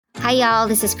Hi, y'all.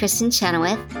 This is Kristen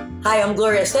Chenoweth. Hi, I'm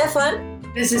Gloria Stefan.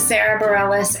 This is Sarah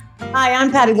Bareilles. Hi,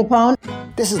 I'm Patti LuPone.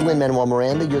 This is Lin-Manuel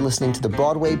Miranda. You're listening to the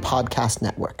Broadway Podcast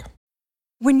Network.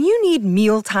 When you need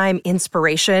mealtime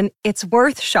inspiration, it's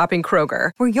worth shopping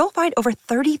Kroger, where you'll find over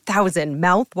 30,000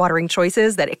 mouth-watering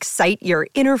choices that excite your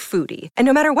inner foodie. And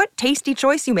no matter what tasty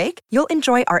choice you make, you'll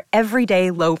enjoy our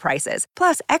everyday low prices,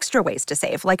 plus extra ways to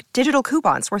save, like digital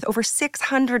coupons worth over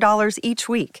 $600 each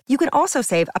week. You can also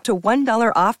save up to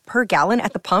 $1 off per gallon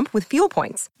at the pump with fuel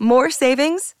points. More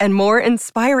savings and more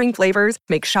inspiring flavors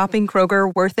make shopping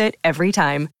Kroger worth it every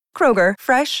time. Kroger,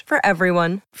 fresh for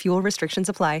everyone. Fuel restrictions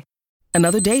apply.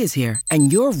 Another day is here,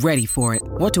 and you're ready for it.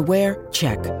 What to wear?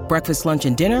 Check. Breakfast, lunch,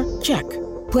 and dinner? Check.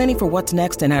 Planning for what's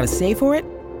next and how to save for it?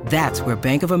 That's where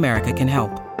Bank of America can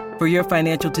help. For your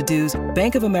financial to-dos,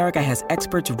 Bank of America has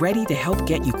experts ready to help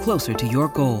get you closer to your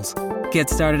goals. Get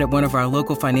started at one of our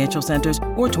local financial centers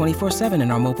or 24/7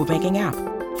 in our mobile banking app.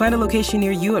 Find a location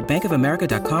near you at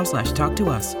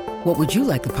bankofamerica.com/talktous. What would you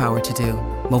like the power to do?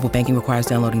 Mobile banking requires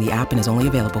downloading the app and is only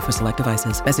available for select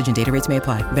devices. Message and data rates may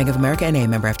apply. Bank of America N.A.,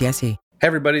 member FDIC. Hey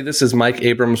everybody, this is Mike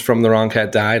Abrams from The Wrong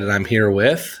Cat Died, and I'm here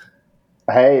with...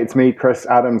 Hey, it's me, Chris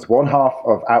Adams, one half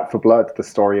of Out for Blood, the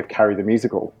story of Carrie the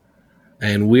Musical.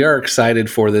 And we are excited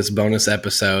for this bonus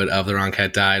episode of The Wrong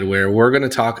Cat Died, where we're going to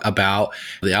talk about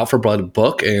the Out for Blood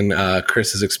book and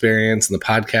Chris's experience and the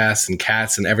podcast and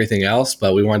cats and everything else.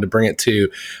 But we wanted to bring it to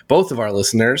both of our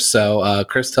listeners. So,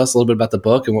 Chris, tell us a little bit about the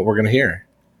book and what we're going to hear.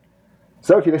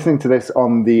 So if you're listening to this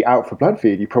on the Out for Blood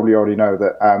feed, you probably already know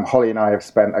that Holly and I have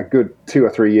spent a good 2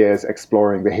 or 3 years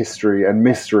exploring the history and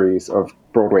mysteries of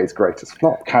Broadway's greatest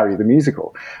flop, Carrie the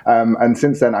Musical. And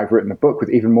since then, I've written a book with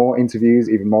even more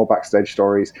interviews, even more backstage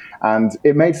stories. And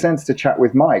it made sense to chat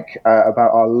with Mike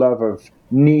about our love of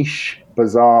niche,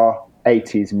 bizarre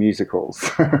 80s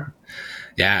musicals.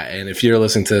 Yeah, and if you're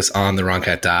listening to this on The Wrong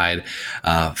Cat Died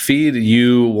feed,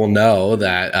 you will know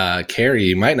that Carrie,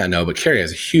 you might not know, but Carrie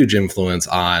has a huge influence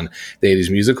on the 80s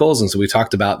musicals. And so we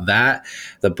talked about that,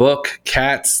 the book,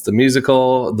 Cats, the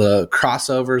musical, the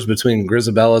crossovers between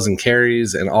Grisabella's and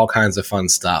Carrie's, and all kinds of fun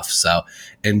stuff. So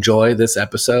enjoy this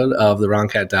episode of The Wrong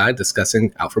Cat Died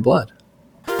discussing Out for Blood.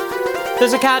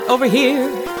 There's a cat over here.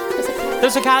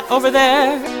 There's a cat over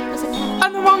there.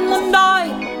 And the wrong one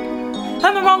died.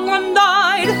 And the wrong one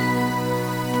died.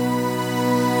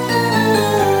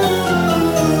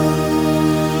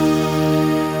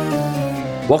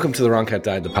 Welcome to The Wrong Cat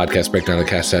Died, the podcast breakdown of the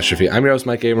catastrophe. I'm your host,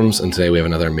 Mike Abrams, and today we have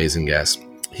another amazing guest.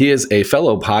 He is a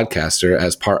fellow podcaster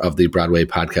as part of the Broadway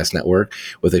Podcast Network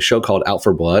with a show called Out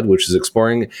for Blood, which is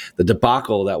exploring the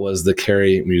debacle that was the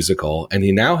Carrie musical. And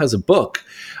he now has a book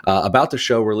about the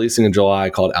show releasing in July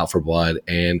called Out for Blood.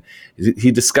 And he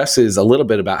discusses a little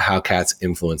bit about how cats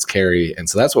influence Carrie. And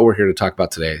so that's what we're here to talk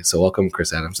about today. So welcome,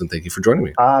 Chris Adams, and thank you for joining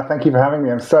me. Thank you for having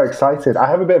me. I'm so excited. I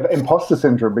have a bit of imposter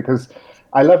syndrome because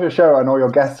I love your show and all your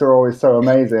guests are always so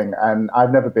amazing, and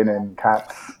I've never been in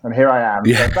Cats, and here I am.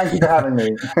 Yeah. So thank you for having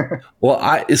me. Well,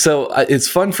 it's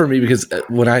fun for me because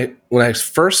when I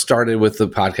first started with the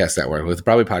podcast network, with the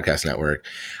Broadway Podcast Network,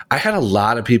 I had a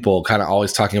lot of people kind of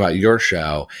always talking about your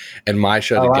show and my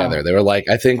show together. Wow. They were like,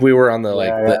 I think we were on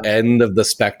the end of the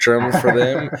spectrum for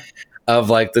them.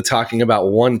 Of like the talking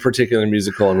about one particular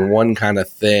musical and one kind of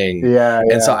thing.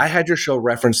 And so I had your show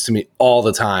referenced to me all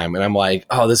the time. And I'm like,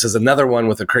 oh, this is another one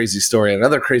with a crazy story,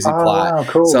 another crazy plot. Wow,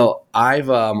 cool. So I've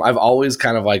always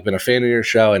kind of like been a fan of your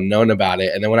show and known about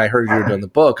it. And then when I heard you were doing the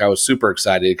book, I was super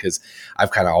excited because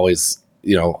I've kind of always,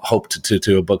 hoped to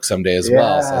do a book someday as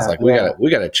well. So I was like, we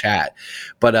gotta chat.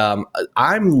 But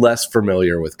I'm less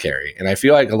familiar with Carrie, and I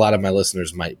feel like a lot of my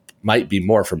listeners might be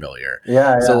more familiar.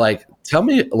 So like, tell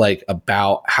me like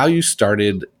about how you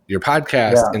started your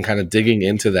podcast and kind of digging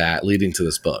into that, leading to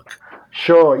this book.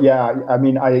 Sure. Yeah. I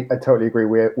mean, I totally agree.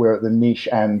 We're at the niche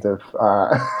end of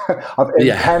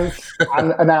intense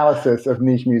analysis of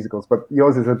niche musicals, but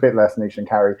yours is a bit less niche than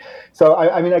Carrie. So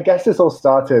I mean, I guess this all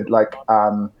started like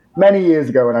many years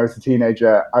ago when I was a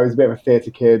teenager. I was a bit of a theatre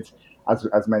kid,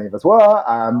 as many of us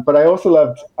were, but I also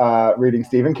loved reading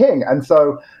Stephen King, and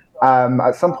so.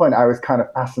 At some point, I was kind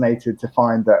of fascinated to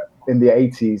find that in the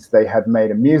 80s, they had made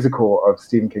a musical of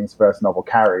Stephen King's first novel,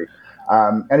 Carrie.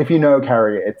 And if you know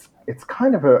Carrie, it's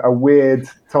kind of a weird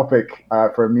topic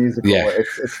for a musical. Yeah.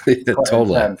 It's quite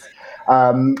totally intense.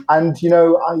 And,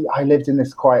 I lived in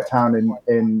this quiet town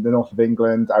in the north of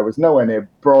England. I was nowhere near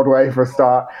Broadway for a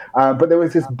start. But there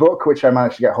was this book which I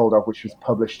managed to get hold of, which was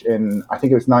published in, I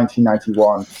think it was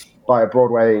 1991, by a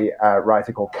Broadway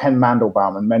writer called Ken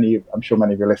Mandelbaum, and I'm sure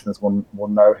many of your listeners will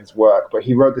know his work. But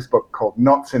he wrote this book called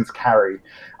Not Since Carrie,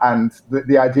 and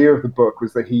the idea of the book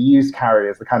was that he used Carrie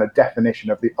as the kind of definition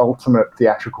of the ultimate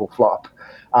theatrical flop.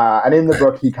 And in the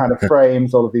book, he kind of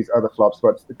frames all of these other flops,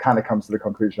 but it kind of comes to the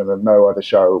conclusion that no other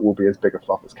show will be as big a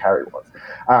flop as Carrie was.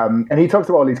 And he talks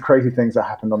about all these crazy things that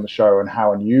happened on the show and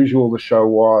how unusual the show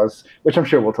was, which I'm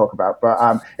sure we'll talk about.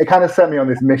 But it kind of sent me on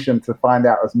this mission to find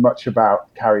out as much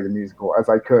about Carrie the musical as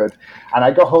I could. And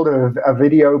I got hold of a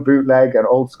video bootleg, an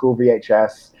old school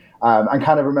VHS, and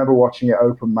kind of remember watching it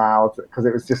open mouthed because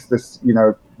it was just this,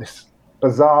 this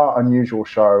bizarre, unusual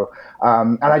show.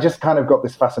 And I just kind of got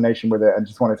this fascination with it and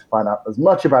just wanted to find out as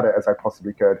much about it as I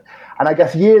possibly could. And I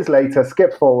guess years later,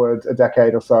 skip forward a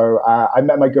decade or so, I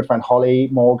met my good friend Holly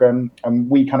Morgan, and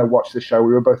we kind of watched the show.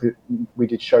 We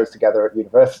did shows together at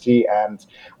university, and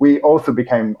we also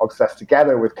became obsessed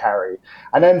together with Carrie.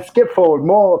 And then skip forward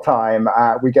more time,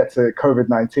 we get to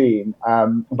COVID-19.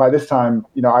 By this time,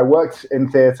 I worked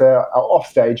in theatre off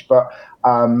stage, but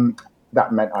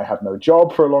that meant I had no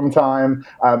job for a long time.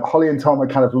 Holly and Tom had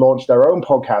kind of launched their own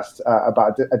podcast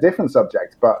about a different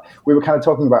subject, but we were kind of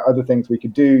talking about other things we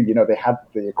could do. They had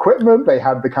the equipment, they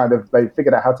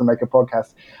figured out how to make a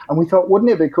podcast. And we thought,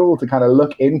 wouldn't it be cool to kind of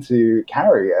look into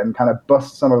Carrie and kind of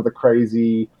bust some of the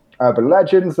crazy urban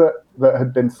legends that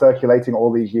had been circulating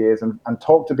all these years and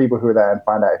talk to people who were there and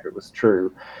find out if it was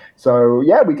true. So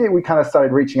yeah, we did. We kind of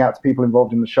started reaching out to people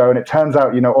involved in the show, and it turns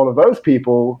out, all of those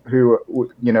people who,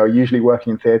 are usually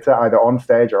working in theatre, either on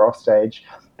stage or off stage,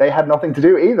 they had nothing to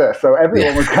do either. So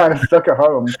everyone was kind of stuck at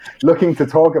home looking to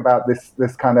talk about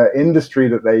this kind of industry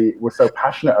that they were so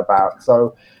passionate about.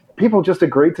 So people just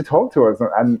agreed to talk to us,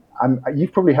 and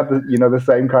you've probably had the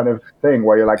same kind of thing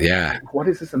where you're like, what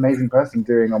is this amazing person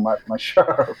doing on my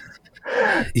show?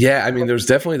 Yeah, I mean, there was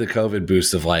definitely the COVID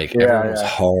boost of everyone was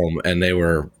home and they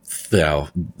were,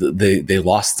 they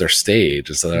lost their stage,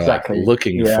 and so they're like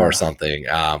looking for something.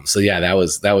 So yeah, that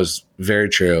was very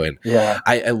true, and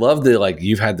I love that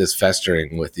you've had this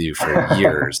festering with you for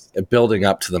years, building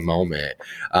up to the moment,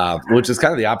 which is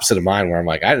kind of the opposite of mine, where I'm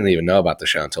like, I didn't even know about the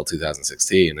show until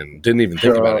 2016, and didn't even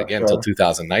think about it again until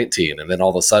 2019, and then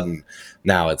all of a sudden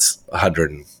now it's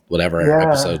 100 and whatever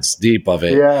episodes deep of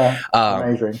it.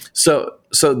 Amazing. So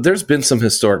there's been some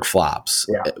historic flops,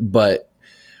 but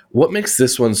what makes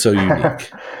this one so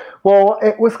unique? Well,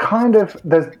 it was kind of,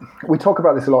 we talk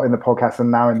about this a lot in the podcast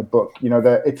and now in the book,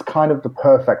 it's kind of the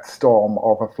perfect storm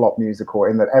of a flop musical,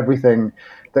 in that everything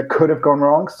that could have gone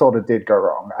wrong sort of did go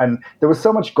wrong. And there was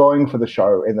so much going for the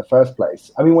show in the first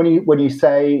place. I mean, when you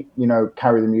say,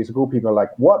 Carrie the musical, people are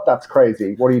like, what? That's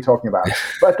crazy. What are you talking about?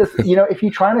 But, if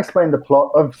you try and explain the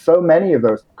plot of so many of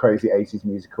those crazy 80s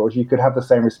musicals, you could have the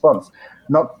same response.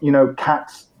 Not,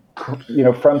 Cats,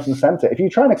 front and center. If you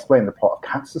try and explain the plot of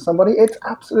Cats to somebody, it's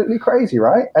absolutely crazy,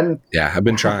 right? And yeah, I've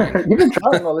been trying. You've been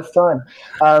trying all this time.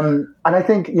 And I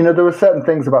think, there were certain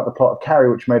things about the plot of Carrie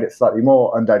which made it slightly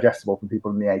more undigestible for people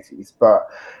in the 80s. But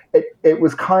it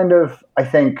was kind of, I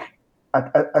think,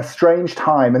 a strange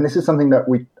time. And this is something that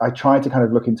I tried to kind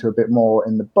of look into a bit more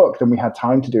in the book than we had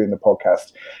time to do in the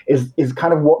podcast, is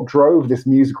kind of what drove this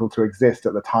musical to exist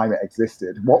at the time it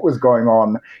existed. What was going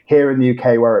on here in the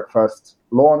UK where it first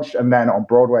launched, and then on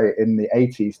Broadway in the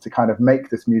 80s to kind of make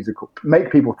this musical,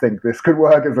 make people think this could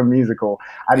work as a musical,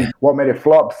 and what made it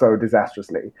flop so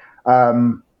disastrously.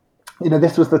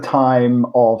 This was the time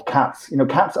of Cats.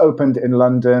 Cats opened in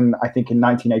London, I think, in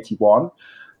 1981.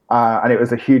 And it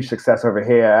was a huge success over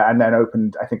here, and then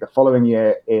opened, I think, the following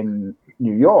year in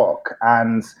New York.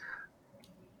 And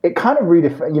it kind of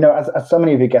redefined, as so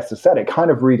many of your guests have said, it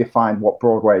kind of redefined what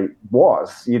Broadway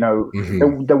was.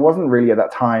 There wasn't really at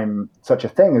that time such a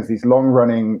thing as these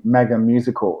long-running mega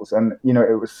musicals. And,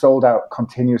 it was sold out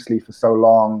continuously for so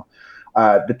long.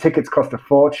 The tickets cost a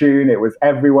fortune. It was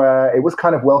everywhere. It was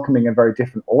kind of welcoming a very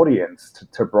different audience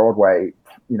to Broadway.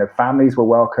 Families were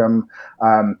welcome.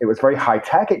 It was very high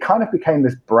tech. It kind of became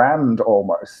this brand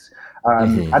almost.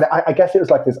 And I guess it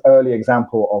was like this early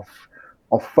example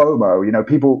of FOMO.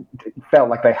 People felt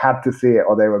like they had to see it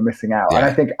or they were missing out. And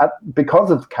I think because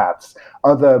of Cats,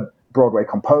 other Broadway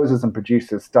composers and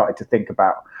producers started to think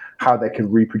about how they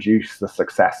could reproduce the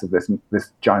success of this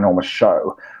ginormous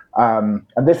show. And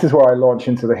this is where I launch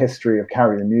into the history of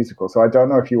Carrie the musical. So I don't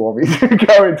know if you want me to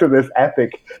go into this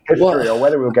epic history or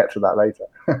whether we'll get to that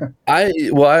later.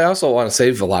 I also want to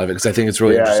save a lot of it because I think it's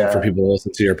really interesting for people to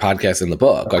listen to your podcast in the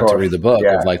book, to read the book,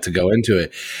 to go into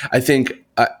it. I think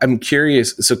I'm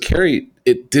curious. So Carrie,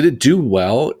 did it do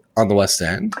well on the West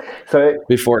End? So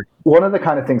before, one of the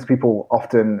kind of things people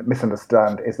often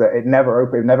misunderstand is that it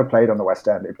never played on the West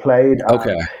End. It played.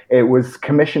 It was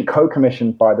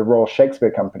co-commissioned by the Royal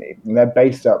Shakespeare Company, and they're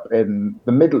based up in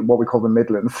what we call the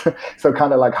Midlands. So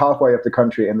kind of like halfway up the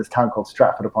country in this town called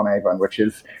Stratford upon Avon, which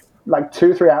is like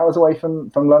 2-3 hours away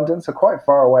from London, so quite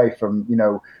far away from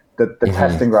the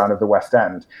testing ground of the West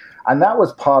End. And that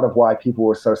was part of why people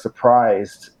were so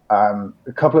surprised.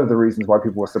 A couple of the reasons why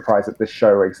people were surprised that this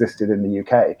show existed in the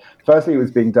UK. Firstly, it was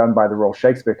being done by the Royal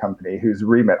Shakespeare Company, whose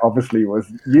remit obviously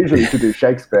was usually to do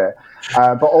Shakespeare,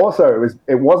 but also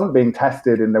it wasn't being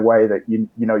tested in the way that you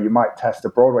might test a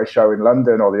Broadway show in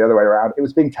London or the other way around. It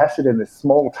was being tested in this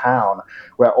small town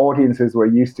where audiences were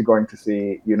used to going to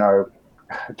see,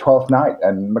 Twelfth Night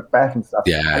and Macbeth and stuff.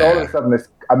 Yeah. And all of a sudden, this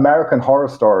American Horror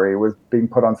Story was being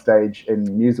put on stage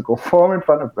in musical form in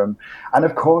front of them. And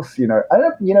of course, it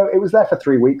was there for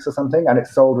 3 weeks or something, and it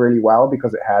sold really well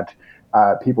because it had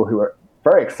people who were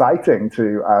very exciting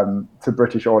to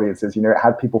British audiences. It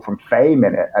had people from Fame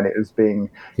in it, and it was being,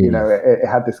 it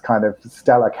had this kind of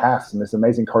stellar cast and this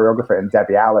amazing choreographer in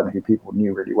Debbie Allen, who people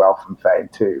knew really well from Fame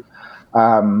too.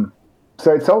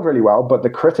 So it sold really well, but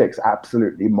the critics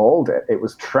absolutely mauled it. It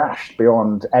was trashed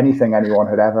beyond anything anyone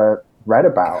had ever read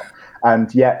about,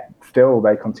 and yet still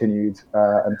they continued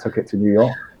and took it to New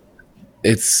York.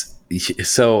 It's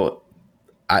so.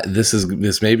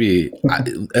 This may be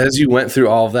as you went through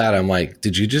all of that, I'm like,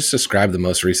 did you just describe the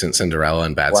most recent Cinderella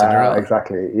and Bad Cinderella?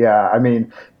 Exactly. Yeah. I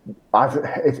mean,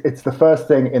 it's the first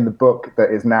thing in the book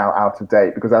that is now out of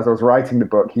date, because as I was writing the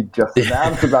book, he just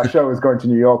announced that show was going to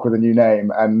New York with a new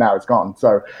name, and now it's gone.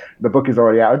 So the book is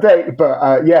already out of date.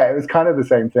 But it was kind of the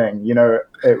same thing.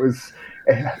 It was.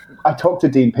 I talked to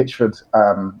Dean Pitchford.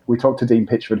 We talked to Dean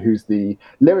Pitchford, who's the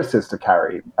lyricist of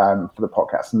Carrie, for the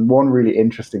podcast. And one really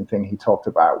interesting thing he talked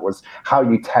about was how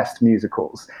you test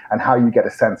musicals and how you get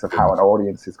a sense of how an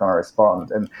audience is going to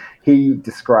respond. And he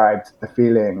described the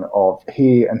feeling of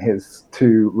he and his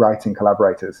two writing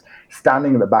collaborators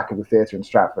standing at the back of the theatre in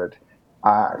Stratford,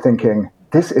 thinking,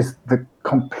 this is the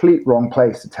complete wrong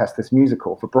place to test this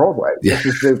musical for Broadway. Yeah.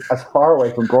 This is as far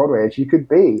away from Broadway as you could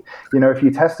be. If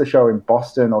you test a show in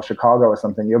Boston or Chicago or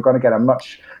something, you're going to get a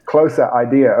much closer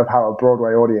idea of how a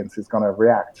Broadway audience is going to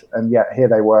react. And yet here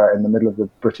they were in the middle of the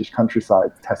British countryside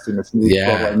testing this new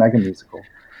Broadway mega musical.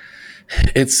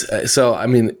 It's so, I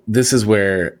mean, this is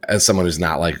where, as someone who's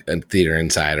not like a theater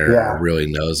insider really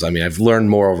knows, I mean, I've learned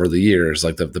more over the years,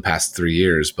 like the past 3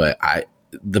 years, but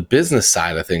the business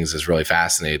side of things is really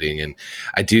fascinating. And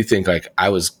I do think I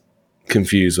was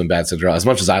confused when Bad Cinderella, as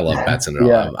much as I love Bad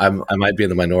Cinderella, I might be in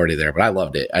the minority there, but I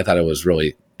loved it. I thought it was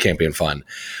really campy and fun.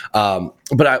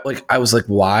 But I was like,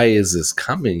 why is this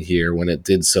coming here when it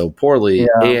did so poorly?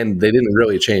 And they didn't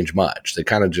really change much. They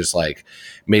kind of just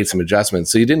made some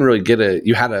adjustments. So you didn't really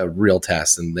you had a real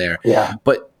test in there. Yeah.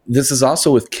 But this is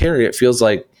also with Carrie, it feels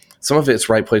like some of it's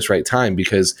right place, right time,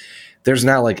 because there's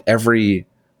now every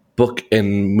book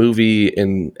and movie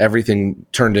and everything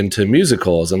turned into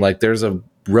musicals, and there's a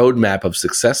roadmap of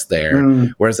success there,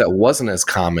 whereas that wasn't as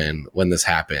common when this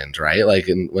happened, right?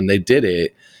 When they did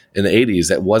it in the 80s,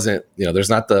 that wasn't, there's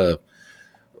not the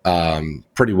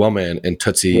Pretty Woman and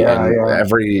Tootsie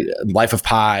every Life of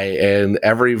Pi and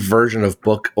every version of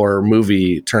book or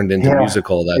movie turned into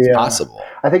musical that's possible.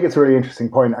 I think it's a really interesting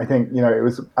point. I think, it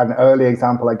was an early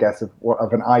example, I guess, of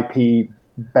an IP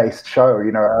based show,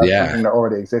 something that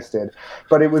already existed,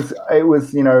 but it was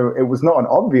not an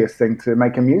obvious thing to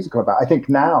make a musical about. I think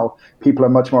now people are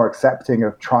much more accepting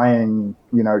of trying,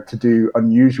 to do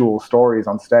unusual stories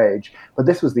on stage. But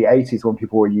this was the 80s when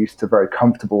people were used to very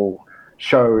comfortable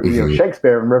show,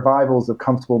 Shakespeare and revivals of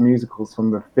comfortable musicals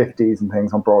from the 50s and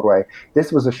things on Broadway.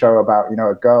 This was a show about,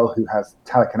 a girl who has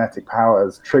telekinetic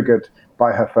powers triggered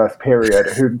by her first period,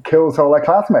 who kills all her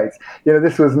classmates.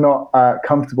 This was not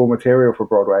comfortable material for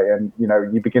Broadway, and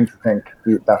you begin to think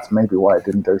that's maybe why it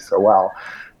didn't do so well.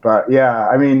 But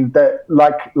I mean,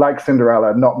 like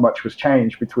Cinderella, not much was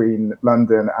changed between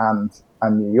London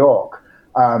and New York.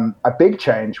 A big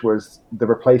change was the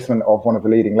replacement of one of the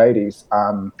leading ladies.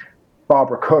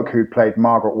 Barbara Cook, who played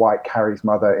Margaret White, Carrie's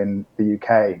mother in the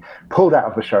UK, pulled out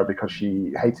of the show because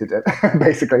she hated it,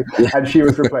 basically. And she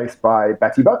was replaced by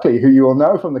Betty Buckley, who you all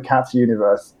know from the Cats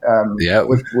universe,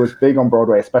 was big on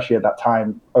Broadway, especially at that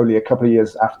time, only a couple of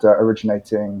years after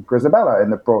originating Grizabella in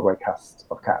the Broadway cast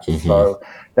of Cats. So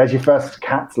there's your first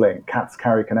Cats link,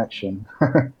 Cats-Carrie connection.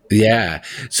 Yeah.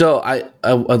 So I'd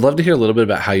love to hear a little bit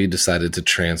about how you decided to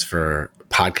transfer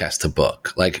podcast to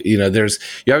book? Like, you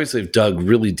obviously have dug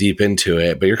really deep into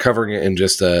it, but you're covering it in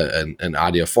just an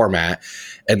audio format.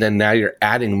 And then now you're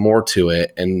adding more to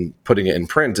it and putting it in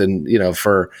print. And,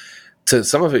 to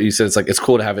some of it, you said it's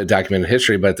cool to have a documented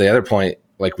history. But at the other point,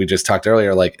 like we just talked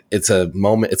earlier, like it's a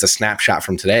moment, it's a snapshot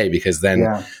from today, because then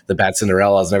the Bad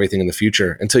Cinderellas and everything in the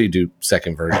future, until you do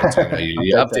second versions,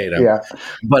 you update them. Yeah.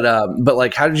 But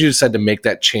like, how did you decide to make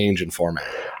that change in format?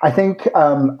 I think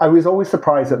I was always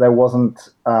surprised that there wasn't.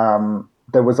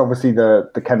 There was obviously the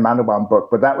Ken Mandelbaum book,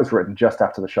 but that was written just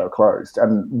after the show closed,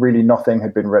 and really nothing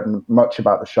had been written much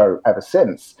about the show ever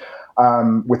since,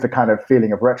 with the kind of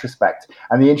feeling of retrospect.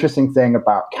 And the interesting thing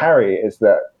about Carrie is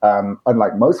that,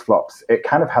 unlike most flops, it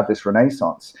kind of had this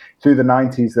renaissance. Through the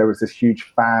 90s, there was this huge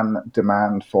fan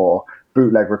demand for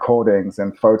bootleg recordings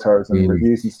and photos and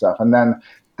reviews and stuff. And then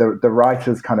the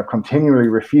writers kind of continually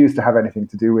refused to have anything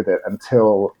to do with it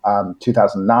until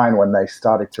 2009, when they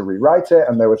started to rewrite it,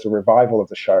 and there was a revival of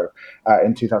the show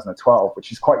in 2012,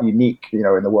 which is quite unique,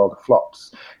 in the world of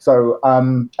flops. So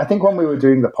I think when we were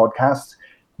doing the podcast,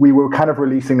 we were kind of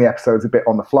releasing the episodes a bit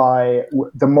on the fly.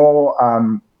 The more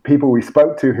people we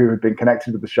spoke to who had been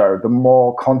connected with the show, the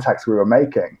more contacts we were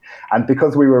making. And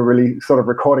because we were really sort of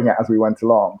recording it as we went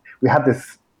along, we had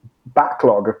this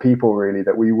backlog of people really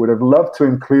that we would have loved to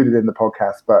include it in the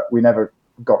podcast, but we never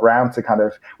got round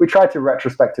to we tried to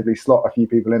retrospectively slot a few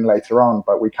people in later on,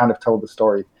 but we kind of told the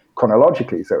story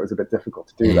chronologically, so it was a bit difficult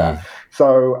to do that.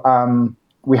 So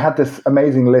we had this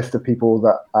amazing list of people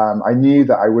that I knew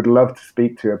that I would love to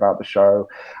speak to about the show.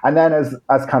 And then as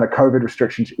kind of COVID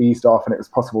restrictions eased off and it was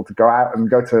possible to go out and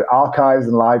go to archives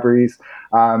and libraries,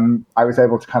 I was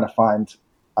able to kind of find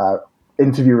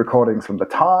interview recordings from the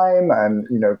time and,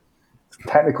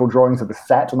 technical drawings of the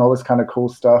set and all this kind of cool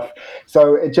stuff.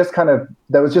 So it just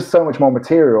there was just so much more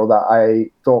material that I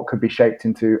thought could be shaped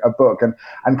into a book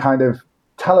and kind of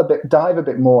dive a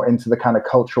bit more into the kind of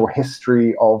cultural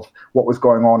history of what was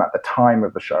going on at the time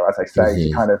of the show, as I say,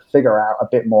 to kind of figure out a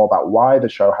bit more about why the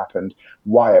show happened,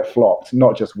 why it flopped,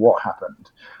 not just what happened.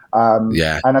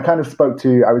 And I kind of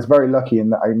I was very lucky in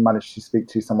that I managed to speak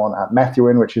to someone at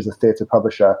Methuen, which is a theatre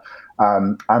publisher.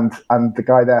 And the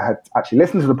guy there had actually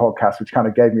listened to the podcast, which kind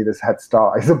of gave me this head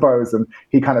start, I suppose. And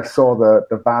he kind of saw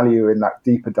the value in that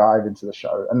deeper dive into the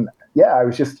show. And I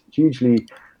was just hugely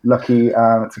lucky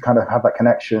to kind of have that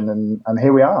connection. And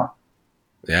here we are.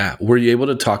 Yeah. Were you able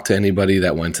to talk to anybody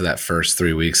that went to that first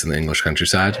 3 weeks in the English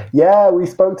countryside? Yeah, we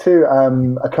spoke to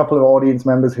a couple of audience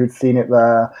members who'd seen it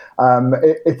there.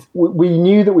 We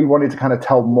knew that we wanted to kind of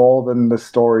tell more than the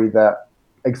story that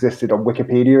existed on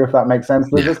Wikipedia, if that makes sense.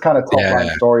 There's this kind of top-line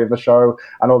story of the show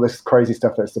and all this crazy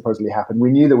stuff that supposedly happened. We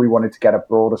knew that we wanted to get a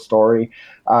broader story.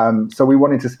 So we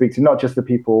wanted to speak to not just the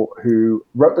people who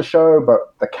wrote the show,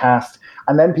 but the cast,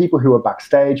 and then people who were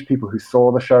backstage, people who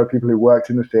saw the show, people who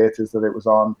worked in the theaters that it was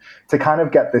on, to kind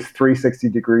of get this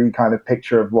 360-degree kind of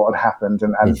picture of what had happened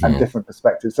and different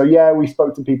perspectives. So we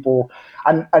spoke to people,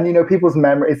 and people's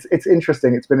memory. It's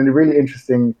interesting. It's been a really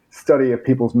interesting study of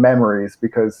people's memories,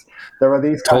 because there are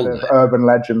these kind of urban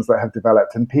legends that have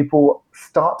developed, and people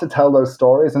start to tell those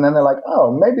stories, and then they're like,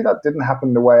 oh, maybe that didn't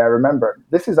happen the way I remember.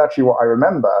 This is actually what I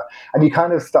remember. And you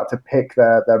kind of start to pick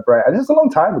their brain. And it's a long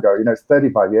time ago, it's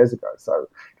 35 years ago. So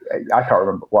I can't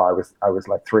remember. Well, I was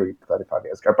like 35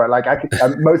 years ago, but like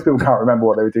most people can't remember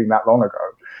what they were doing that long ago.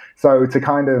 So to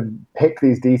kind of pick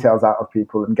these details out of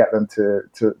people and get them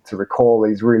to recall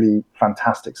these really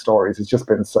fantastic stories has just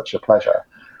been such a pleasure.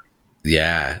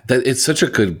 Yeah, it's such a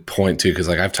good point too, because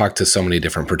like I've talked to so many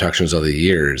different productions over the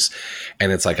years,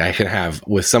 and it's like I can have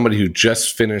with somebody who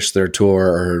just finished their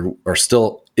tour or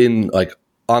still in like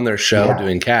on their show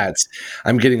doing Cats,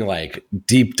 I'm getting like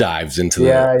deep dives into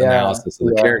the analysis of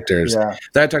the characters. Yeah.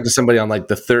 Then I talked to somebody on like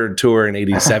the third tour in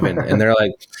 '87, and they're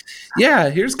like,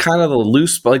 "Yeah, here's kind of the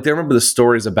loose." Like they remember the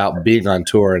stories about being on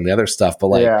tour and the other stuff, but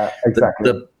like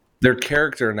their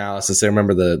character analysis, they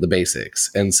remember the basics.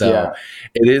 And so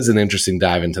it is an interesting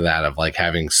dive into that of like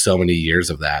having so many years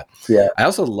of that. Yeah. I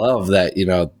also love that,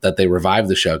 that they revived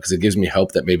the show, because it gives me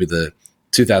hope that maybe the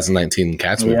 2019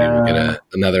 Cats movie will get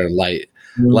another light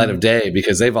of day,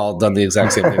 because they've all done the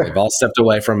exact same thing. They've all stepped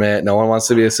away from it. No one wants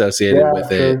to be associated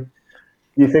with it.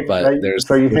 You think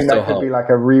that could be like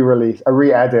a re-release, a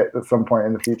re-edit at some point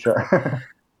in the future?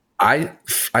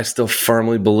 I still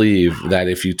firmly believe that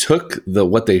if you took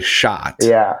what they shot,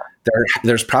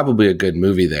 there's probably a good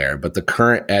movie there, but the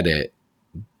current edit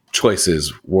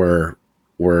choices were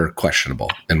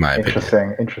questionable in my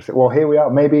opinion. Interesting. Well, here we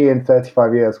are. Maybe in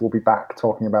 35 years we'll be back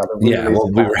talking about the movie. Yeah,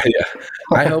 we'll be right. Yeah.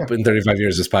 I hope in 35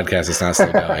 years this podcast is not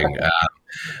still going.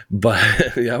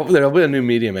 But there'll be a new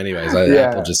medium anyways.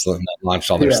 Apple just launched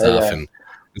all their stuff, and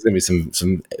There's going to be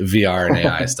some VR and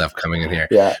AI stuff coming in here.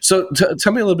 Yeah. So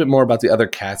tell me a little bit more about the other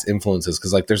Cats influences,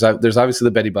 because like there's obviously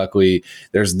the Betty Buckley,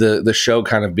 there's the show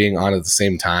kind of being on at the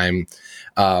same time.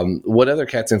 What other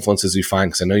Cats influences you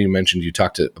find? Because I know you mentioned you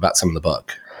talked about some in the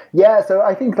book. Yeah, so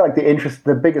I think like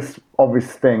the biggest obvious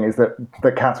thing is that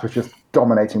Cats was just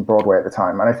dominating Broadway at the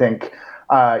time, and I think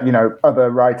other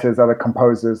writers, other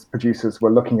composers, producers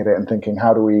were looking at it and thinking,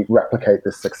 how do we replicate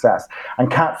this success? And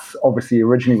Cats obviously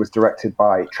originally was directed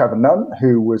by Trevor Nunn,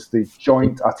 who was the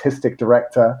joint artistic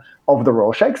director of the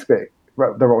Royal Shakespeare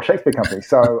Company.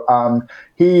 So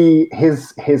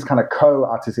his kind of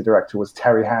co-artistic director was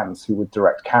Terry Hands, who would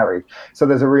direct Carrie. So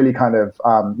there's a really kind of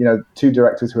two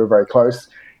directors who are very close.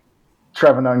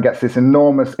 Trevor Nunn gets this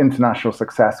enormous international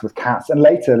success with Cats, and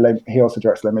later he also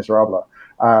directs Les Miserables.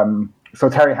 So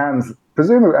Terry Hands,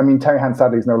 Terry Hands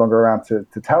sadly is no longer around to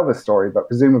tell this story, but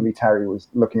presumably Terry was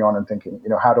looking on and thinking,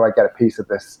 how do I get a piece of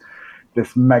this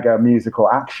mega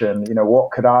musical action?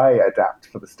 What could I adapt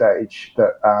for the stage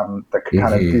that could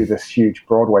kind of do this huge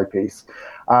Broadway piece?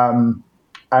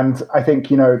 And I think,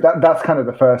 that's kind of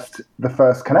the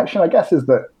first connection, I guess, is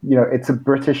that, it's a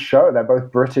British show. They're both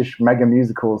British mega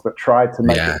musicals that tried to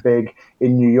make it big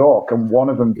in New York, and one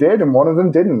of them did and one of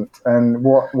them didn't. And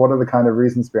what are the kind of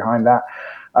reasons behind that?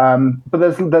 But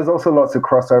there's also lots of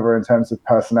crossover in terms of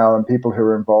personnel and people who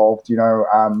are involved.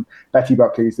 Betty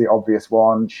Buckley is the obvious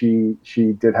one. She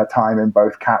did her time in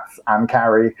both Cats and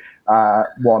Carrie.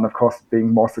 One, of course,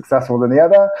 being more successful than the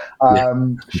other.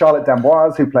 Charlotte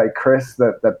D'Amboise, who played Chris,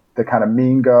 the kind of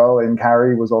mean girl in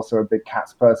Carrie, was also a big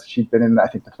Cats person. She'd been in, I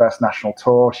think, the first national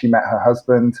tour. She met her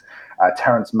husband,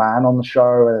 Terrence Mann, on the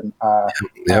show, and a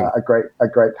great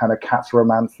kind of Cats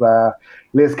romance there.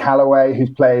 Liz Calloway, who's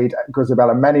played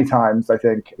Grisabella many times, I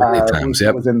think,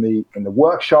 was in the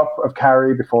workshop of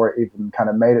Carrie before it even kind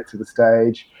of made it to the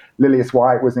stage. Lillias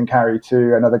White was in Carrie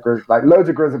too. Loads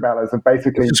of Grisabellas have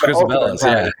basically. Grisabellas,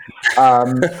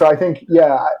 So I think,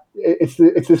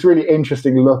 it's this really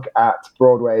interesting look at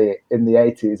Broadway in the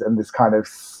 80s and this kind of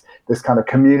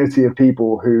community of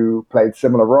people who played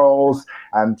similar roles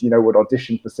and would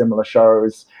audition for similar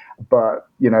shows, but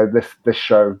this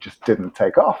show just didn't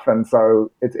take off, and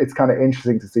so it's kind of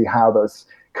interesting to see how those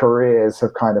careers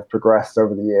have kind of progressed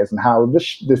over the years and how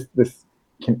this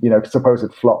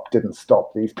supposed flop didn't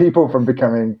stop these people from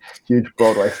becoming huge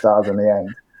Broadway stars in the end.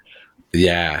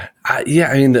 Yeah. I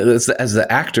mean, as the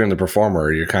actor and the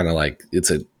performer, you're kind of like, it's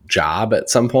a job at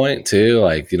some point too.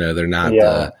 Like, they're not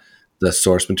the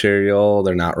source material.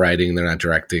 They're not writing. They're not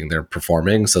directing. They're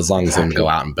performing. So as long as they can go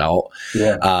out and belt.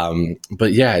 Yeah.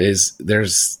 But yeah, it is.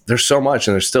 There's so much,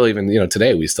 and there's still even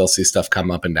today we still see stuff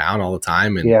come up and down all the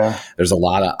time, and there's a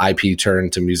lot of IP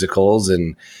turned to musicals,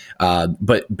 and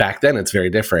but back then it's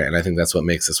very different, and I think that's what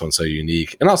makes this one so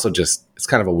unique, and also just it's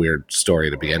kind of a weird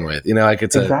story to begin with.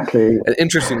 It's an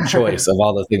interesting choice of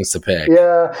all the things to pick.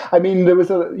 Yeah, I mean, there was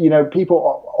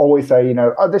people always say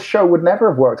this show would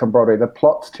never have worked on Broadway. The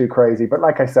plot's too crazy. But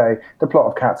like I say, the plot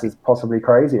of Cats is possibly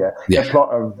crazier. Yeah. The plot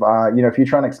of, if you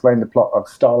try and explain the plot of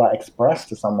Starlight Express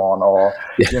to someone, or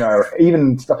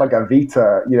even stuff like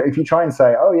Evita, if you try and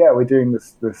say, oh yeah, we're doing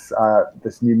this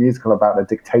new musical about a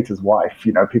dictator's wife,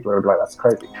 people are like, that's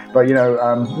crazy. But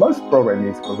most Broadway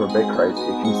musicals are a bit crazy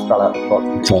if you spell out the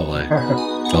plot. Totally.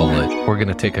 We're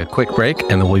gonna take a quick break,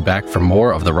 and then we'll be back for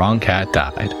more of The Wrong Cat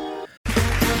Died.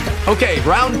 Okay,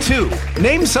 round 2.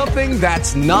 Name something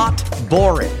that's not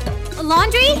boring. A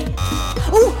laundry?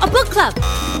 Ooh, a book club.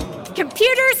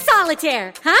 Computer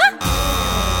solitaire, huh?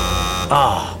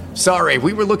 Sorry,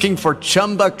 we were looking for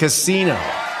Chumba Casino.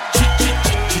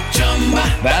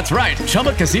 That's right,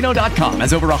 ChumbaCasino.com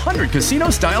has over 100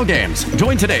 casino-style games.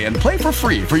 Join today and play for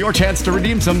free for your chance to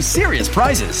redeem some serious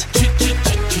prizes.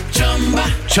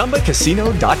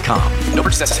 ChumbaCasino.com. No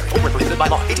purchase necessary. Void where prohibited by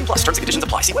law. 18+ terms and conditions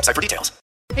apply. See website for details.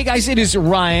 Hey guys, it is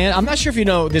Ryan. I'm not sure if you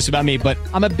know this about me, but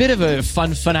I'm a bit of a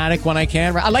fun fanatic when I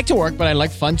can. I like to work, but I like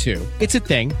fun too. It's a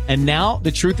thing. And now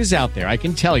the truth is out there. I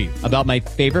can tell you about my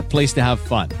favorite place to have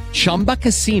fun. Chumba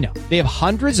Casino. They have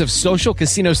hundreds of social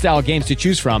casino style games to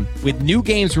choose from with new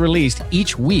games released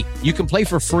each week. You can play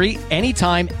for free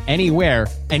anytime, anywhere.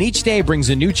 And each day brings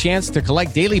a new chance to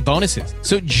collect daily bonuses.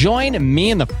 So join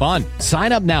me in the fun.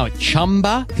 Sign up now at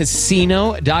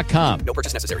ChumbaCasino.com. No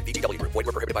purchase necessary. VGW Group. Void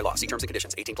where prohibited by law. See terms and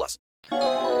conditions. 18+.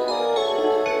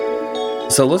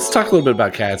 So let's talk a little bit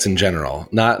about Cats in general,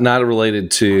 not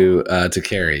related to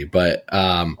Carrie, but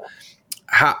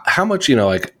how much,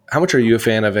 like how much are you a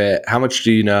fan of it? How much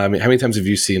do you know? I mean, how many times have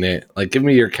you seen it? Like, give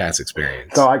me your Cats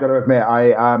experience. So I got to admit,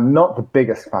 I am not the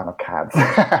biggest fan of Cats.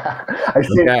 I've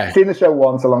seen the show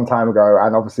once a long time ago,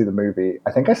 and obviously the movie.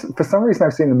 I think for some reason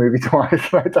I've seen the movie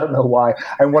twice. I don't know why.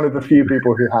 I'm one of the few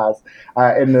people who has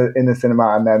in the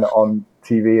cinema and then on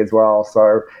TV as well.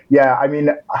 So yeah, I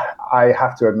mean, I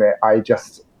have to admit,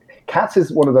 Cats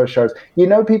is one of those shows.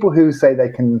 People who say they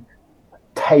can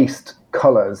taste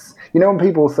colors. When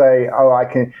people say,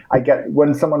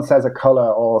 when someone says a color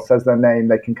or says their name,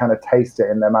 they can kind of taste it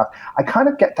in their mouth. I kind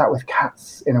of get that with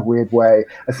cats in a weird way.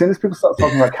 As soon as people start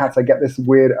talking about cats, I get this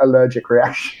weird allergic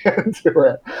reaction to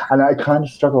it. And I kind of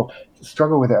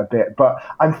struggle with it a bit, but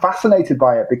I'm fascinated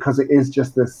by it because it is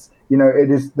just this,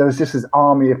 there's just this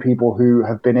army of people who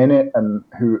have been in it and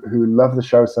who love the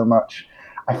show so much.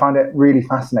 I find it really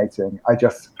fascinating. I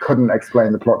just couldn't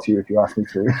explain the plot to you if you asked me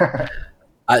to.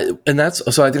 I think that's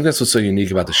what's so unique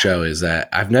about the show is that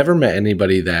I've never met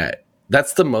anybody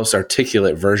that's the most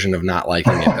articulate version of not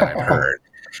liking it that I've heard.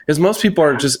 Because most people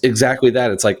are just exactly that.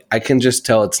 It's like, I can just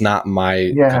tell it's not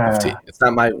my cup of tea. It's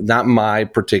not my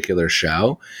particular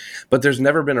show. But there's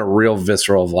never been a real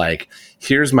visceral of like,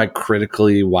 here's my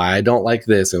critically why I don't like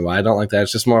this and why I don't like that.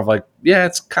 It's just more of like, yeah,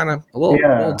 it's kind of a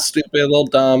little stupid, a little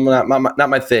dumb, not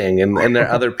my thing. And there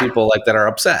are other people like that are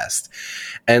obsessed.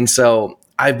 And so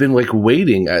I've been like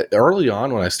waiting. Early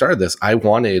on when I started this, I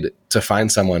wanted to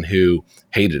find someone who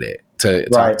hated it to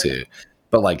talk to,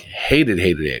 but like hated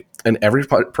it. And every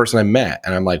person I met,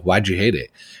 and I'm like, why'd you hate it?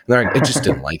 And they're like, I just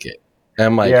didn't like it. And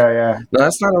I'm like, no,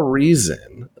 that's not a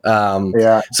reason.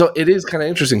 So it is kind of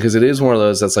interesting because it is one of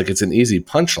those that's like, it's an easy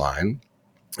punchline.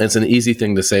 It's an easy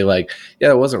thing to say like,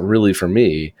 yeah, it wasn't really for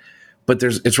me, but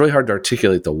it's really hard to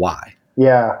articulate the why.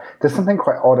 Yeah, there's something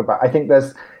quite odd about. I think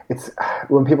it's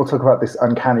when people talk about this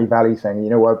uncanny valley thing,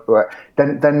 where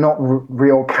they're not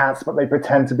real cats, but they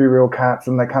pretend to be real cats,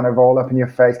 and they're kind of all up in your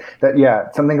face.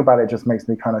 Something about it just makes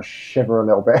me kind of shiver a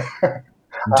little bit.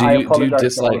 Do you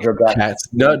dislike cats?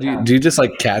 No, do you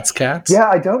dislike cats? Yeah,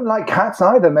 I don't like cats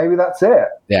either. Maybe that's it.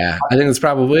 Yeah, I think that's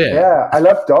probably it. Yeah, I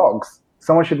love dogs.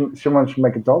 Someone should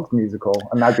make a dogs musical,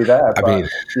 and I'd be there. But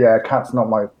cat's not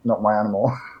my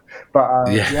animal. But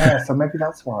so maybe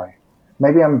that's why.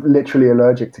 Maybe I'm literally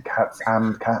allergic to cats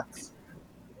and cats.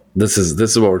 This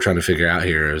is what we're trying to figure out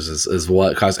here is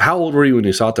what caused. How old were you when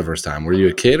you saw it the first time? Were you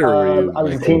a kid or were you? I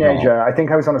was a teenager. I think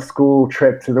I was on a school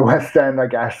trip to the West End, I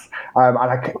guess.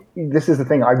 This is the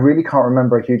thing. I really can't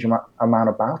remember a huge amount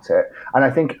about it. And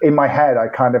I think in my head, I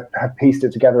kind of have pieced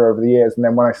it together over the years. And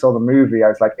then when I saw the movie, I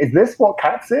was like, "Is this what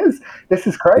Cats is? This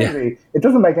is crazy. Yeah. It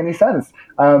doesn't make any sense."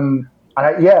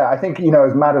 I think,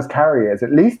 as mad as Carrie is,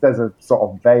 at least there's a sort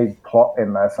of vague plot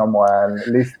in there somewhere. And at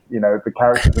least, the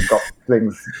characters have got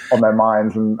things on their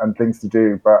minds and things to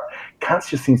do. But Cats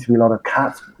just seems to be a lot of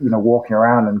cats, walking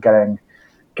around and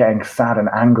getting sad and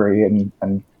angry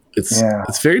and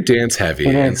it's very dance heavy.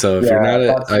 And so if you're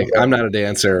not I'm not a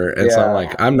dancer. And so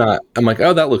I'm like,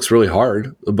 oh, that looks really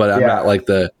hard. But I'm not like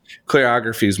the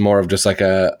choreography is more of just like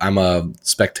I'm a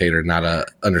spectator, not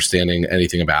understanding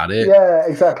anything about it. Yeah,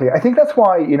 exactly. I think that's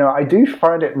why, I do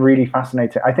find it really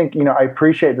fascinating. I think, I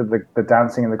appreciate that the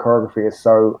dancing and the choreography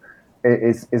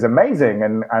is amazing.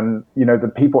 And,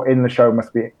 the people in the show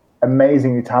must be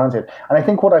amazingly talented. And I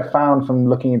think what I found from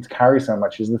looking into Carrie so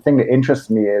much is the thing that interests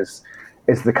me is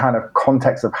the kind of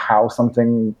context of how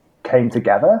something came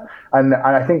together. And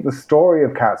I think the story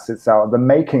of Cats itself, the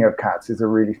making of Cats is a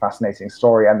really fascinating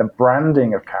story, and the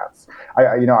branding of Cats.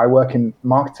 I work in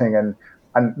marketing,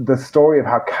 and the story of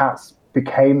how Cats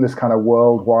became this kind of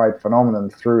worldwide phenomenon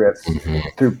through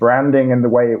branding and the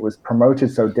way it was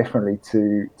promoted so differently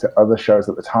to other shows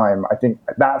at the time. I think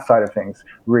that side of things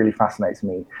really fascinates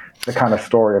me. The kind of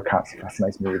story of Cats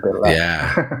fascinates me a bit less.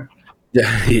 Yeah.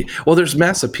 Yeah, well, there's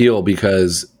mass appeal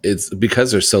because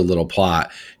there's so little plot.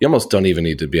 You almost don't even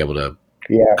need to be able to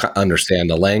understand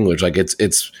the language. Like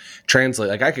it's translate.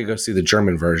 Like I could go see the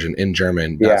German version in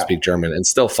German, not speak German, and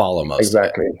still follow most of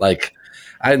it. Like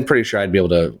I'm pretty sure I'd be able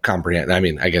to comprehend. I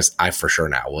mean, I guess I for sure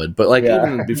now would, but like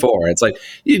even before, it's like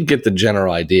you'd get the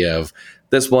general idea of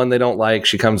this one they don't like.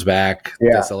 She comes back.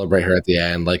 They celebrate her at the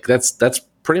end. Like that's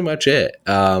pretty much it.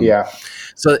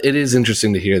 So it is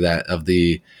interesting to hear that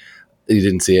you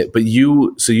didn't see it, but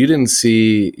you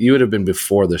would have been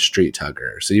before the Street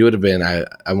Tugger. So you would have been, I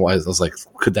was like,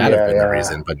 could that have been the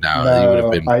reason? But no, you would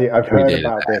have been. I've heard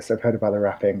about this. I've heard about the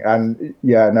rapping, and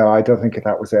I don't think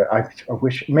that was it. I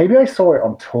wish maybe I saw it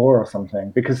on tour or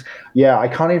something, because I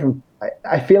can't even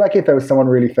I feel like if there was someone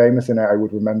really famous in it, I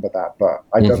would remember that, but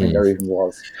I don't think there even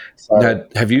was. So, now,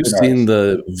 have you seen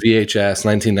the VHS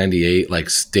 1998 like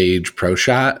stage pro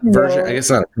shot version? I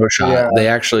guess not a pro shot. Yeah. They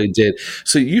actually did.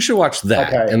 So you should watch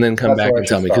that and then come back and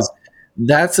tell me, because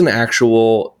that's an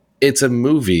actual. It's a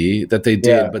movie that they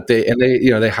did, but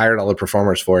they hired all the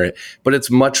performers for it. But it's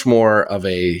much more of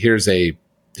a here's a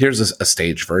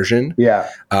stage version,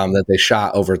 that they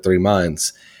shot over 3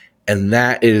 months, and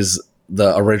that is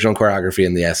the original choreography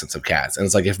and the essence of Cats. And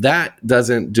it's like, if that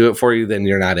doesn't do it for you, then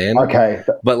you're not in. Okay.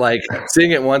 But like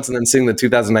seeing it once and then seeing the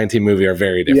 2019 movie are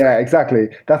very different. Yeah, exactly.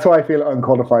 That's why I feel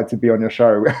unqualified to be on your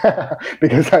show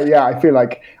because I feel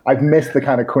like I've missed the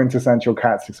kind of quintessential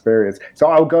Cats experience. So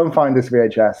I'll go and find this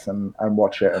VHS and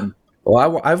watch it. And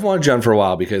well, I've wanted you on for a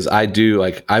while because I do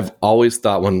I've always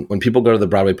thought when people go to the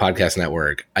Broadway Podcast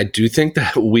Network, I do think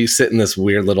that we sit in this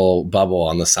weird little bubble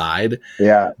on the side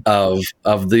of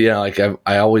the,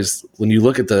 I always, when you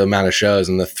look at the amount of shows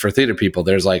and for theater people,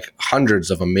 there's like hundreds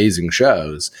of amazing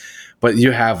shows, but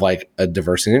you have like a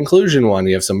diversity and inclusion one,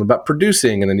 you have someone about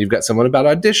producing, and then you've got someone about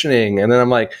auditioning. And then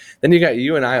I'm like, then you got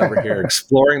you and I over here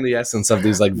exploring the essence of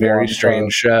these like very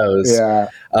strange shows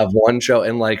of one show.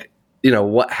 And like,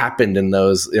 what happened in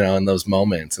those, in those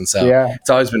moments. And so it's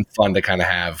always been fun to kind of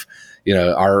have,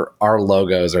 our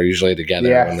logos are usually together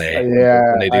when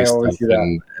they do stuff,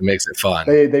 and it makes it fun.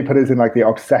 They put us in like the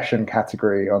obsession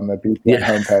category on the BPM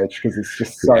homepage because it's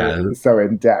just so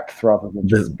in depth rather than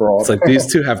just broad. It's like these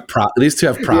two have problems.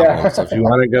 So if you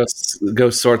want to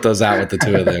go sort those out with the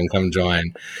two of them, come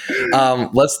join.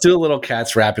 Let's do a little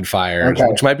Cats rapid fire,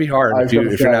 which might be hard if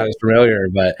you're not as familiar,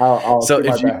 but I'll do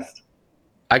my best.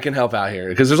 I can help out here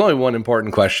because there's only one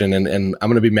important question, and I'm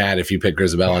going to be mad if you pick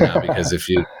Grizabella now because if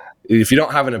you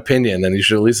don't have an opinion, then you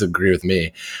should at least agree with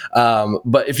me.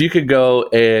 But if you could go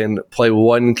and play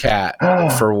one cat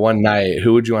for one night,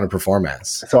 who would you want to perform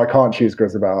as? So I can't choose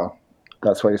Grizabella.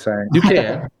 That's what you're saying. You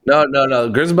can. No.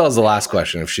 Grisabella's the last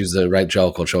question if she's the right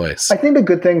Jellicle choice. I think the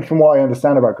good thing from what I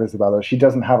understand about Grizabella, she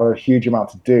doesn't have a huge amount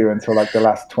to do until like the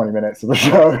last 20 minutes of the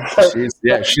show.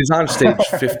 She's on stage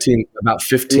about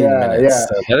 15 minutes. Yeah.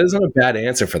 So that isn't a bad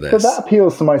answer for this. But that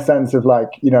appeals to my sense of like,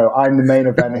 I'm the main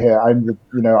event here.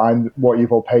 I'm what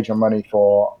you've all paid your money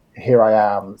for. Here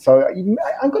I am. So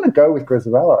I'm going to go with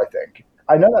Grizabella, I think.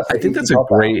 I think that's a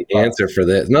great answer for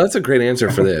this. No, that's a great answer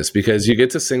for this because you get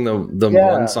to sing the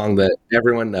one song that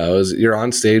everyone knows. You're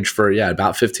on stage for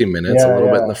about 15 minutes, a little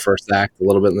bit in the first act, a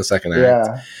little bit in the second act.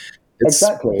 Yeah,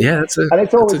 exactly. Yeah, and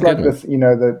it's always like this,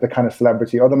 the kind of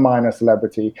celebrity or the minor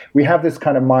celebrity. We have this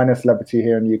kind of minor celebrity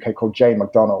here in the UK called Jane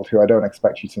McDonald, who I don't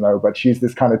expect you to know, but she's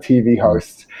this kind of TV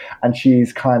host, and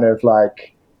she's kind of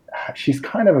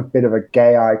a bit of a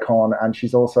gay icon, and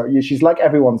she's like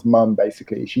everyone's mum,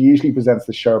 basically. She usually presents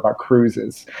the show about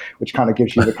cruises, which kind of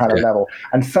gives you the kind of level.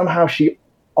 And somehow she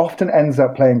often ends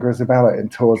up playing Grizabella in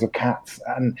tours of Cats,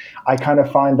 and I kind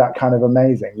of find that kind of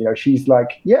amazing. She's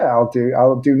like, I'll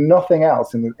do nothing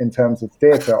else in terms of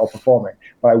theatre or performing,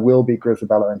 but I will be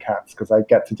Grizabella in Cats because I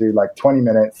get to do like 20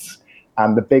 minutes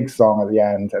and the big song at the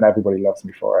end, and everybody loves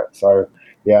me for it. So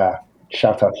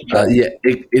shout out to Jane.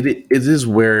 It is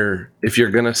where, if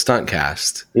you're going to stunt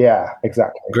cast. Yeah,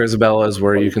 exactly. Grizabella is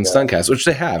where you can stunt cast, which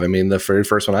they have. I mean, the very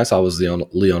first one I saw was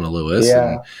Leona Lewis.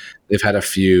 Yeah. And they've had a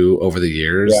few over the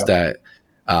years that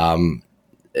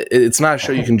it's not a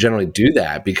show you can generally do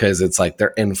that because it's like they're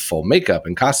in full makeup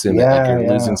and costume. and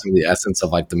you're losing some of the essence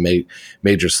of like the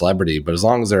major celebrity. But as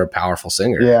long as they're a powerful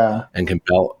singer and can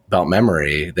belt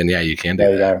memory, then you can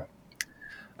do that.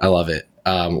 I love it.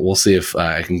 We'll see if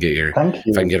I can get if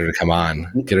I can get her to come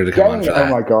on. Get her to come on for that. Oh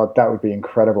my god, that would be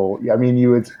incredible. I mean, you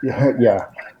would,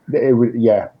 it would,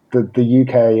 The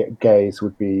UK gays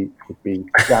would be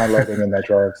downloading in their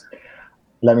drives.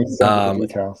 Let me send you the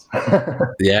details.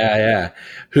 Yeah.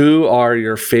 Who are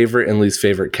your favorite and least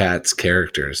favorite Cats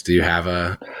characters? Do you have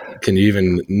can you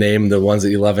even name the ones that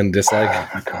you love and dislike? Oh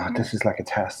my god, this is like a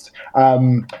test.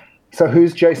 So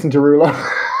who's Jason Derulo?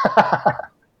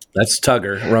 That's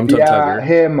Tugger, Rum Tug Tugger.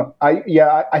 Him.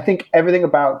 I think everything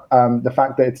about the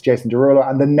fact that it's Jason Derulo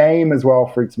and the name as well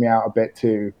freaks me out a bit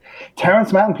too.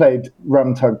 Terrence Mann played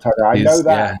Rum Tug Tugger. I know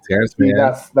that. Yeah, Terrence Mann.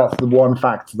 That's the one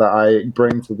fact that I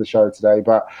bring to the show today.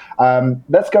 But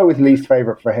let's go with least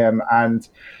favorite for him and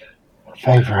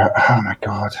favorite. Oh my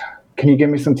god! Can you give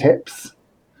me some tips?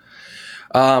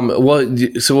 So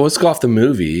let's go off the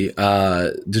movie.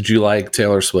 Did you like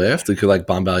Taylor Swift? Did you like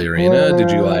Bon Ballerina?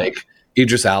 Did you like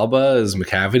Idris Elba as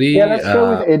McCavity? Yeah, let's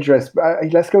go with Idris.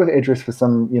 Let's go with Idris for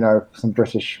some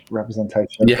British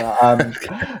representation.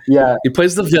 Yeah, he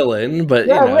plays the villain, but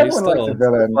he's still likes a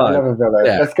villain. I love a villain.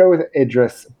 Yeah. Let's go with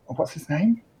Idris. What's his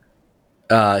name?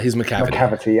 He's McCavity.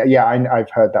 McCavity. Yeah, I've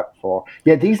heard that before.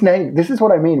 Yeah, these names. This is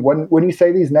what I mean. When you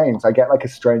say these names, I get like a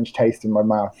strange taste in my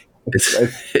mouth.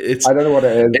 It's I don't know what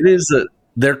it is. It is.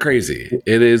 They're crazy.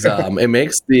 It is. It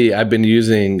makes the. I've been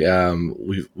using.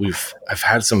 I've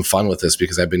had some fun with this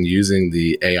because I've been using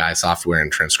the AI software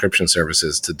and transcription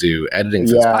services to do editing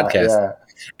for this podcast. Yeah.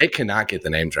 It cannot get the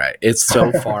names right. It's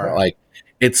so far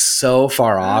it's so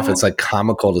far off. It's like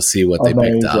comical to see what they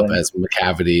picked up as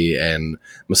McCavity and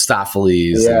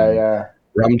Mistopheles and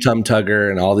Rum Tum Tugger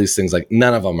and all these things. Like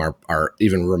none of them are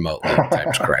even remotely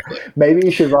typed correctly. Maybe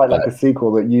you should write like a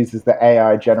sequel that uses the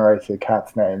AI generated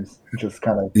cats names. Just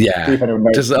kind of see if anyone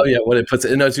knows. What it puts.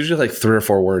 No, it's usually like 3 or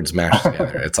 4 words mashed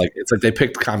together. It's like they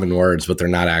picked common words, but they're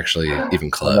not actually even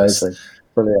close. Amazing.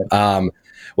 Brilliant.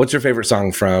 What's your favorite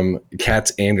song from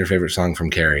Cats and your favorite song from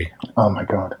Carrie? Oh my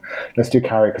God. Let's do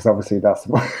Carrie because obviously that's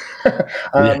the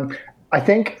one. I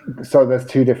think, so there's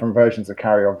 2 different versions of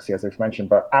Carrie, obviously, as I've mentioned,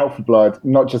 but Out for Blood,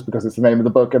 not just because it's the name of the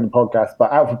book and the podcast, but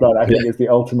Out for Blood, I think is the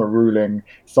ultimate ruling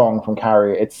song from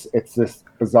Carrie. It's this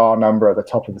bizarre number at the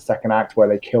top of the second act where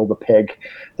they kill the pig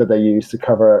that they use to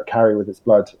cover Carrie with its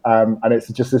blood. And it's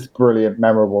just this brilliant,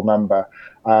 memorable number.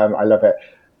 I love it.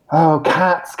 Oh,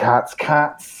 Cats.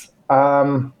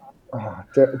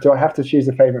 Do I have to choose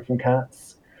a favorite from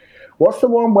Cats? What's the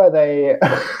one where they...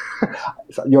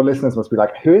 Your listeners must be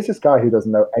like, who is this guy who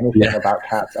doesn't know anything about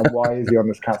cats and why is he on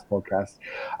this Cats podcast?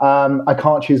 I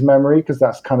can't choose Memory because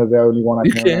that's kind of the only one I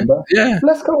can remember. Yeah.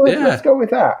 Let's go with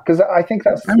that because I think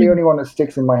that's the only one that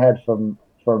sticks in my head from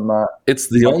it's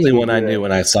the only one I knew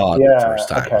when I saw it the first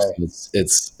time. Okay. So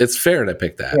it's fair to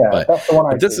pick that. But that's the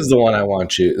one this is the one I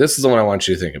want you. This is the one I want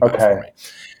you to think about for me.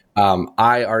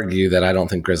 I argue that I don't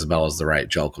think Grizabella is the right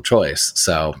Jellicle choice.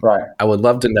 So I would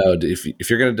love to know if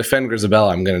you're going to defend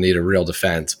Grizabella, I'm going to need a real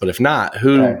defense. But if not,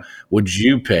 who would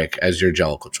you pick as your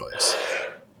Jellicle choice?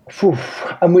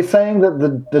 And we're saying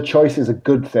that the choice is a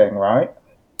good thing, right?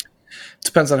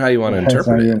 Depends on how you want to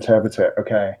interpret it.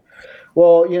 Okay.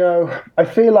 Well, I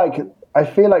feel like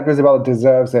Grizabella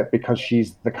deserves it because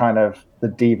she's the kind of the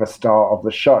diva star of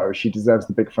the show. She deserves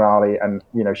the big finale, and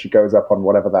she goes up on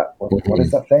whatever that what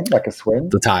is that thing, like a swing?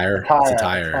 The tire. It's a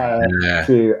tire.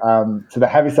 To the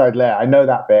Heaviside Lair. I know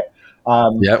that bit.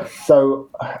 So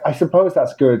I suppose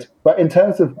that's good. But in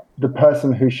terms of the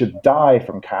person who should die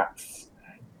from Cats,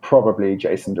 probably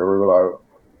Jason Derulo,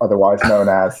 otherwise known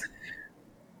as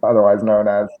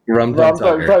Rum Tum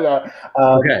Tugger.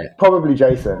 Probably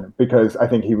Jason, because I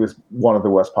think he was one of the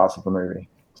worst parts of the movie.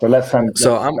 So let's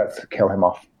kill him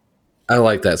off. I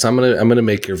like that. So I'm gonna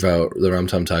make your vote the Rum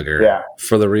Tum Tugger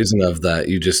for the reason of that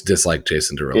you just dislike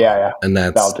Jason Derulo. Yeah. And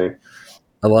that'll do.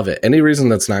 I love it. Any reason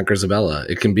that's not Grizabella,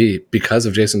 it can be because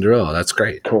of Jason Derulo. That's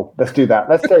great. Cool. Let's do that.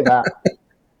 Let's say that.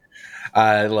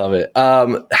 I love it.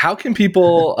 How can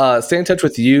people stay in touch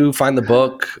with you? Find the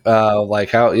book?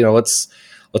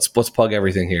 Let's plug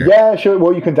everything here. Yeah, sure.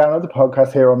 Well, you can download the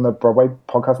podcast here on the Broadway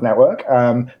Podcast Network.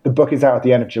 The book is out at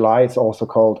the end of July. It's also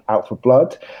called Out for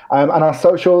Blood. And our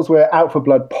socials, we're Out for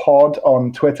Blood Pod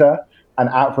on Twitter, and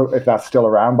Out for, if that's still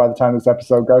around by the time this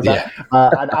episode goes out,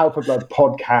 and Out for Blood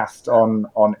Podcast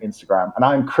on Instagram. And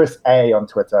I'm Chris A on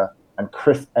Twitter and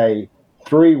Chris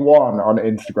A31 on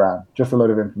Instagram. Just a load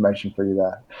of information for you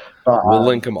there. But, we'll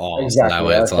link them all. Exactly, so that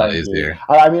way it's a lot easier.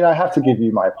 I mean, I have to give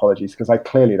you my apologies because I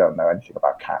clearly don't know anything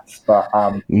about cats. But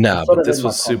but this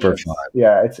was super fun.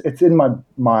 Yeah, it's in my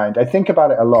mind. I think about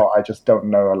it a lot. I just don't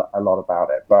know a lot about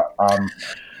it. But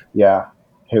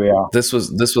here we are. This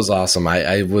was awesome.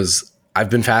 I've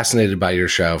been fascinated by your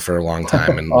show for a long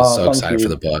time and was so excited for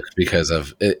the book because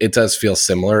of it does feel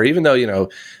similar, even though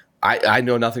I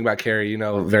know nothing about Carrie,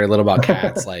 very little about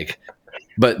cats,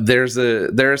 but there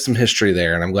is some history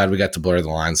there, and I'm glad we got to blur the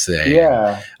lines today.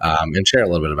 Yeah, and share a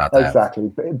little bit about that.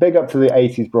 Exactly. Big up to the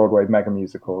 '80s Broadway mega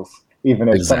musicals, even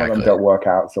if some of them don't work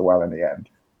out so well in the end.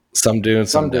 Some do, and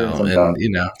some don't, and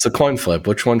it's a coin flip.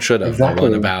 Which one should have? Exactly.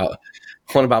 The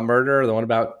one about murder, or the one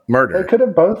about murder? They could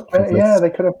have both. They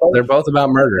could have both. They're both about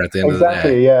murder at the end of the day.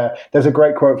 Exactly. Yeah. There's a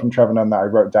great quote from Trevor Nunn that I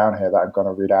wrote down here that I'm going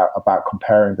to read out about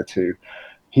comparing the two.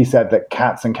 He said that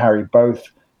Cats and Carrie both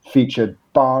featured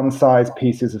barn-sized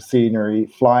pieces of scenery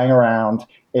flying around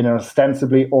in an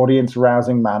ostensibly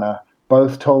audience-rousing manner.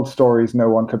 Both told stories no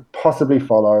one could possibly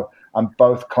follow, and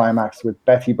both climaxed with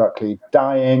Betty Buckley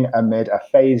dying amid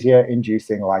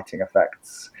aphasia-inducing lighting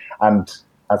effects. And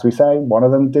as we say, one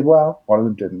of them did well, one of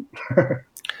them didn't.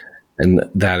 And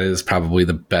that is probably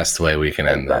the best way we can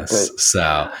end this.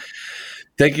 So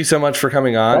thank you so much for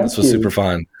coming on. This was super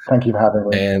fun. Thank you for having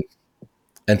me. And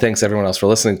And thanks everyone else for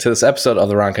listening to this episode of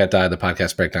The Wrong Cat Died, the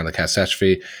podcast breakdown of the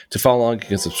catastrophe. To follow along, you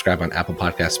can subscribe on Apple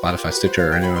Podcasts, Spotify,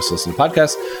 Stitcher, or anywhere else to listen to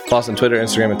podcasts. Follow us on Twitter,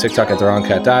 Instagram, and TikTok at The Wrong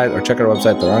Cat Died, or check our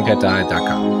website,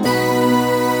 thewrongcatdied.com.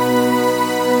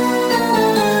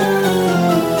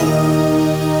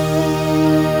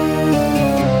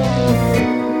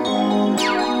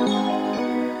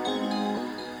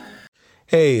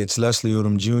 Hey, it's Leslie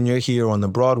Odom Jr. here on the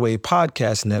Broadway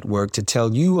Podcast Network to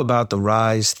tell you about the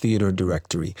Rise Theater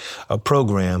Directory, a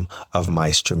program of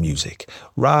Maestra Music.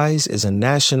 Rise is a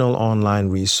national online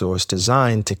resource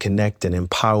designed to connect and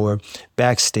empower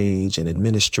backstage and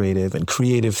administrative and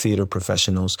creative theater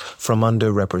professionals from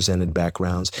underrepresented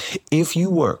backgrounds. If you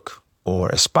work or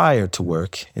aspire to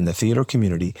work in the theater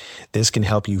community, this can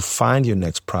help you find your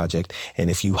next project. And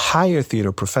if you hire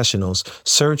theater professionals,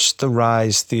 search the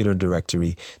Rise Theater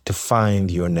Directory to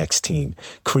find your next team.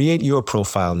 Create your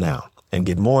profile now and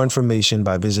get more information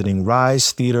by visiting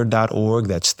risetheater.org.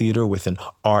 That's theater with an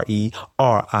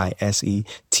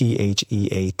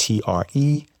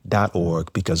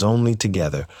RERISETHEATRE.org, because only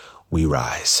together we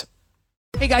rise.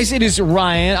 Hey guys, it is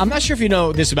Ryan. I'm not sure if you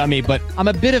know this about me, but I'm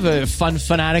a bit of a fun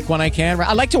fanatic when I can.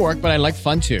 I like to work, but I like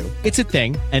fun too. It's a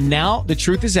thing. And now the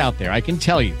truth is out there. I can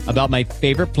tell you about my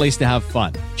favorite place to have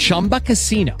fun. Chumba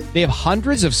Casino. They have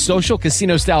hundreds of social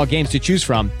casino style games to choose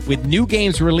from with new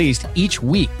games released each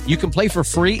week. You can play for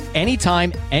free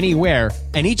anytime, anywhere.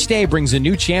 And each day brings a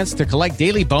new chance to collect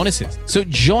daily bonuses. So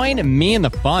join me in the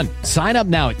fun. Sign up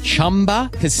now at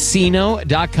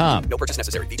ChumbaCasino.com. No purchase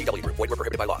necessary. VGW Group. Void where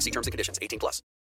prohibited by law. See terms and conditions. 18+.